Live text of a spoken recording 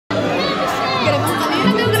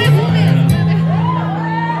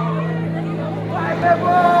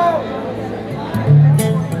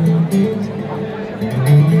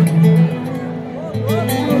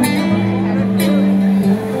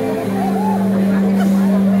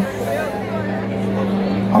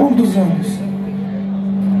dos anos,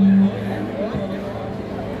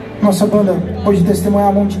 nossa banda pôde testemunhar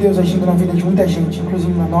a mão de Deus agindo na vida de muita gente,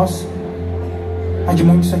 inclusive na nossa, a de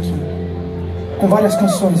muitos aqui, com várias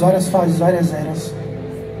canções, várias fases, várias eras.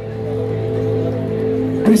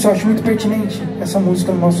 Por isso eu acho muito pertinente essa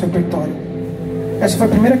música no nosso repertório. Essa foi a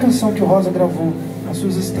primeira canção que o Rosa gravou na sua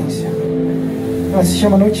existência. Ela se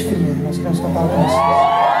chama Noite, Fria. Nós queremos cantar com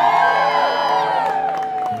vocês.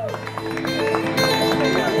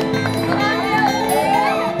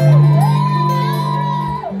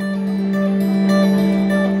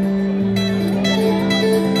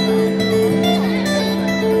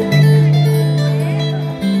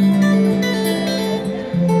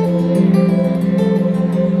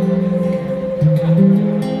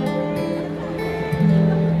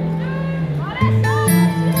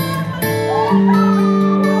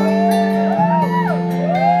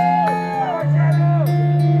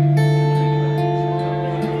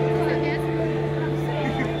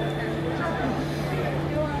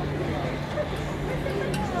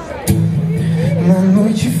 Na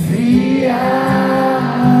noite fria,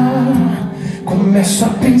 começo a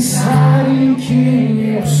pensar em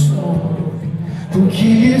quem eu sou, por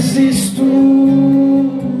que existo,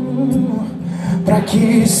 pra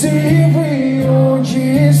que sirvo e onde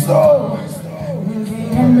estou. Ninguém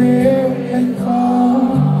é meu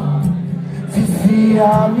redor, vivia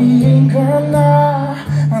a me enganar,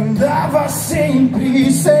 andava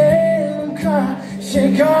sempre sem nunca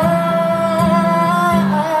chegar.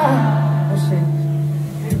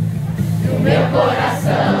 Meu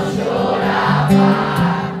coração chorava,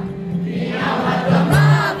 minha alma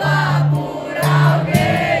clamava por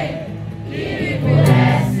alguém que me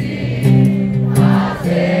pudesse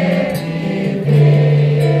fazer viver.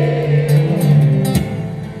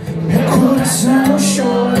 Meu coração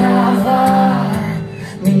chorava,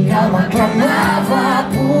 minha alma clamava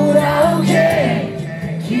por alguém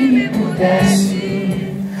que me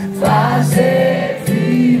pudesse fazer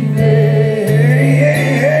viver.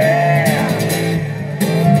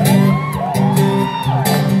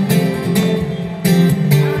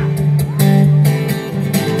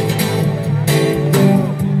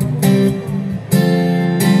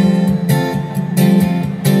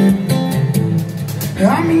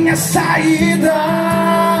 A minha saída,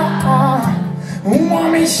 um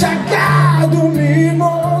homem chagado me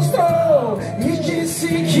mostrou e disse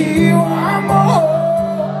que o amor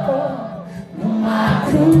numa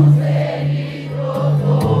cruz ele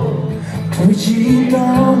provou. Pude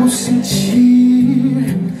então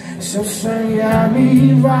sentir seu sangue a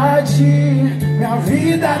me invadir, minha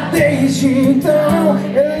vida desde então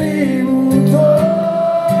ele mudou.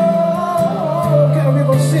 Quero ouvir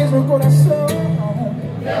vocês, meu coração.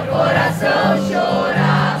 Meu coração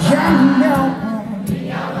chorava, E a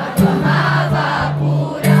minha alma clamava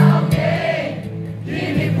por alguém que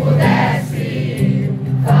me pudesse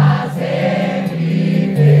fazer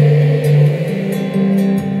viver.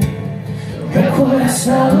 Meu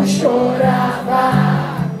coração chorava,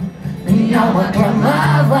 minha alma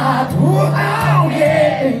clamava por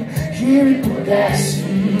alguém que me pudesse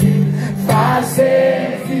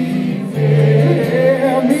fazer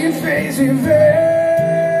viver, me fez viver.